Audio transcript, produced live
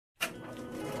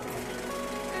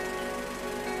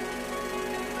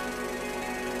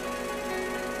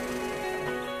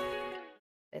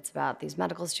about these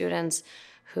medical students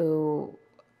who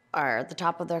are at the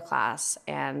top of their class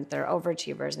and they're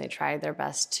overachievers and they try their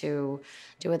best to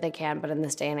do what they can, but in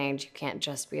this day and age, you can't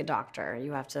just be a doctor.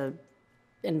 You have to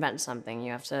invent something.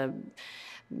 You have to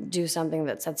do something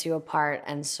that sets you apart.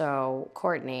 And so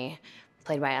Courtney,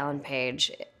 played by Ellen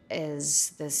Page,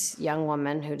 is this young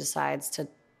woman who decides to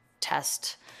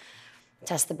test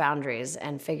the boundaries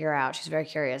and figure out, she's very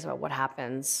curious about what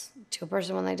happens to a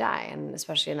person when they die, and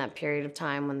especially in that period of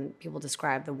time when people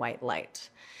describe the white light.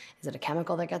 Is it a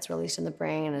chemical that gets released in the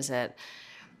brain?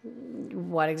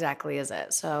 What exactly is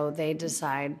it? So they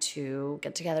decide to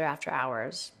get together after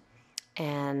hours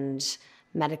and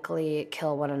medically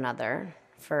kill one another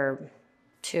for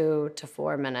 2 to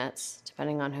 4 minutes,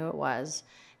 depending on who it was,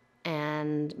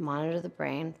 and monitor the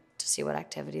brain to see what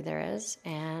activity there is,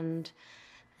 and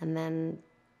then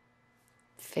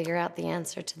figure out the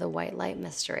answer to the white light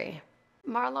mystery.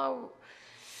 Marlo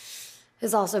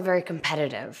is also very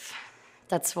competitive.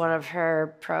 That's one of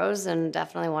her pros and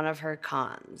definitely one of her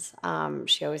cons.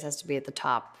 She always has to be at the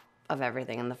top of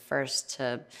everything and the first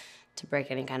to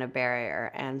break any kind of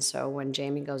barrier. And so when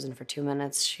Jamie goes in for 2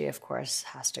 minutes, she of course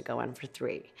has to go in for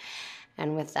 3.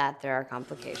 And with that, there are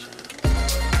complications.